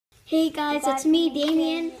Hey guys, it's me,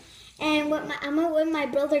 Damien, and I'm with my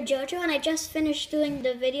brother Jojo, and I just finished doing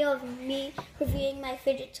the video of me reviewing my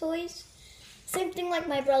fidget toys. Same thing like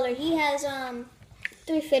my brother. He has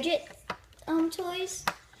 3 fidget toys.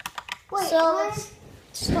 Wait, so let's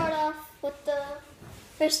start off with the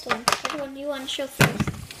first one. Which one do you want to show first?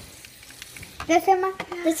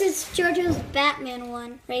 This is Jojo's Batman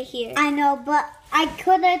one right here. I know, but I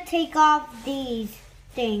couldn't take off these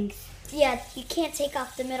things. Yeah, you can't take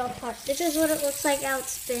off the middle part. This is what it looks like how it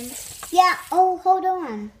spins. Yeah, oh, hold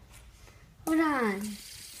on. Hold on.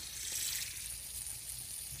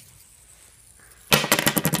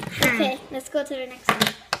 Okay, let's go to the next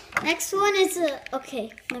one. Next one is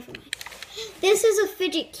okay, never mind. This is a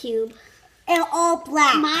fidget cube. And all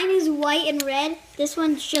black. Mine is white and red. This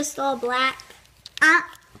one's just all black.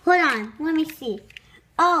 Hold on, let me see.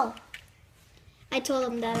 Oh. I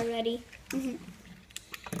told him that already.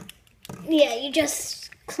 Yeah, you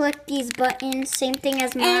just click these buttons, same thing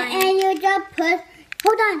as mine. And you just put,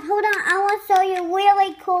 hold on. I want to show you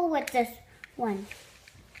really cool with this one.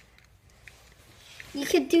 You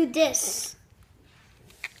could do this.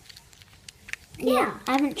 Yeah.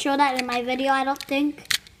 I haven't shown that in my video, I don't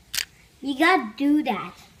think. You gotta do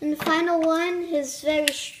that. And the final one is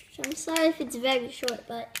very, I'm sorry if it's very short,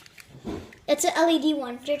 but it's an LED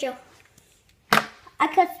one. Jojo. I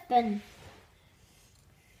could spin.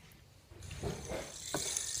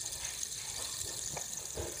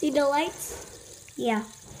 See the lights? Yeah.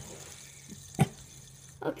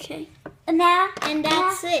 Okay. And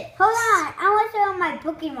that's it. Hold on, I want to show my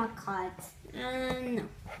Pokemon cards. No.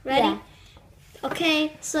 Ready? Yeah.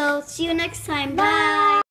 Okay, so see you next time. Bye.